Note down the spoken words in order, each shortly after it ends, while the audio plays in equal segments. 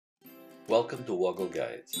Welcome to Woggle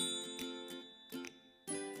Guides.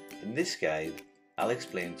 In this guide, I'll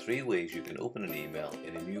explain 3 ways you can open an email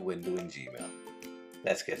in a new window in Gmail.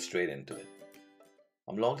 Let's get straight into it.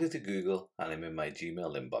 I'm logged into Google and I'm in my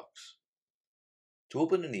Gmail inbox. To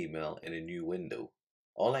open an email in a new window,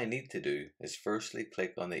 all I need to do is firstly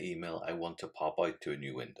click on the email I want to pop out to a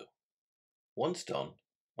new window. Once done,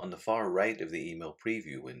 on the far right of the email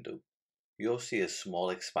preview window, you'll see a small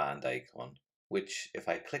expand icon, which, if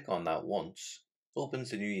I click on that once,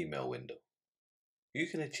 opens the new email window. You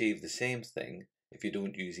can achieve the same thing if you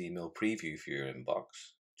don't use email preview for your inbox,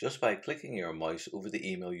 just by clicking your mouse over the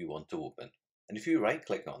email you want to open. And if you right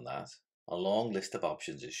click on that, a long list of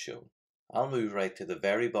options is shown. I'll move right to the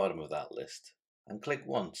very bottom of that list and click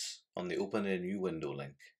once on the Open a New Window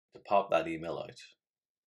link to pop that email out.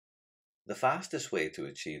 The fastest way to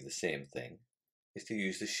achieve the same thing is to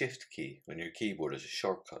use the Shift key on your keyboard as a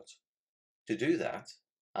shortcut. To do that,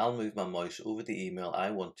 I'll move my mouse over the email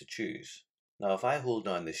I want to choose. Now if I hold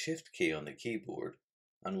down the Shift key on the keyboard,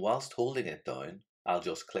 and whilst holding it down, I'll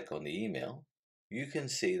just click on the email, you can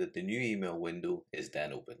see that the new email window is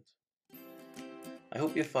then opened. I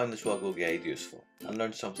hope you found this Woggle guide useful and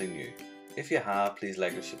learned something new. If you have, please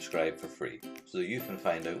like or subscribe for free so that you can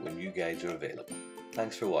find out when new guides are available.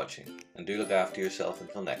 Thanks for watching, and do look after yourself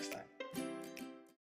until next time.